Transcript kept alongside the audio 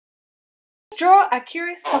Draw a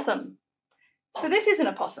curious possum. So this isn't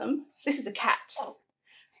a possum, this is a cat.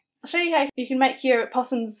 I'll show you how you can make your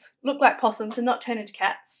possums look like possums and not turn into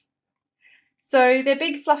cats. So their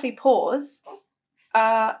big fluffy paws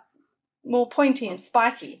are more pointy and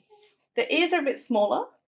spiky. The ears are a bit smaller.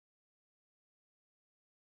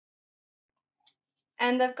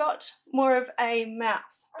 And they've got more of a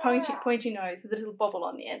mouse, pointy nose with a little bobble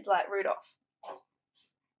on the end, like Rudolph.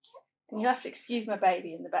 And you'll have to excuse my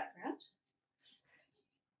baby in the background.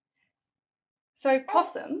 So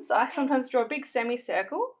possums, I sometimes draw a big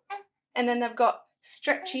semicircle, and then they've got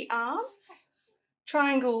stretchy arms,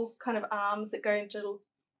 triangle kind of arms that go into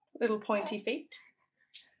little pointy feet.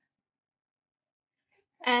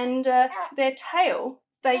 And their tail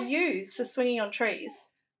they use for swinging on trees.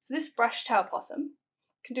 So this brush-tail possum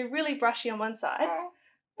can do really brushy on one side,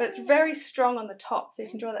 but it's very strong on the top, so you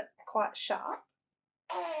can draw that quite sharp.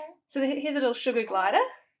 So here's a little sugar glider,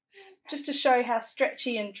 just to show how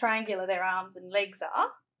stretchy and triangular their arms and legs are.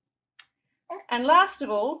 And last of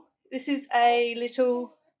all, this is a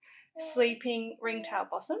little sleeping ringtail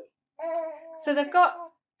possum. So they've got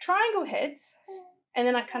triangle heads, and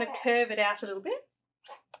then I kind of curve it out a little bit,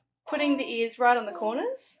 putting the ears right on the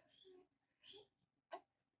corners.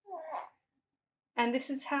 And this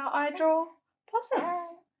is how I draw possums.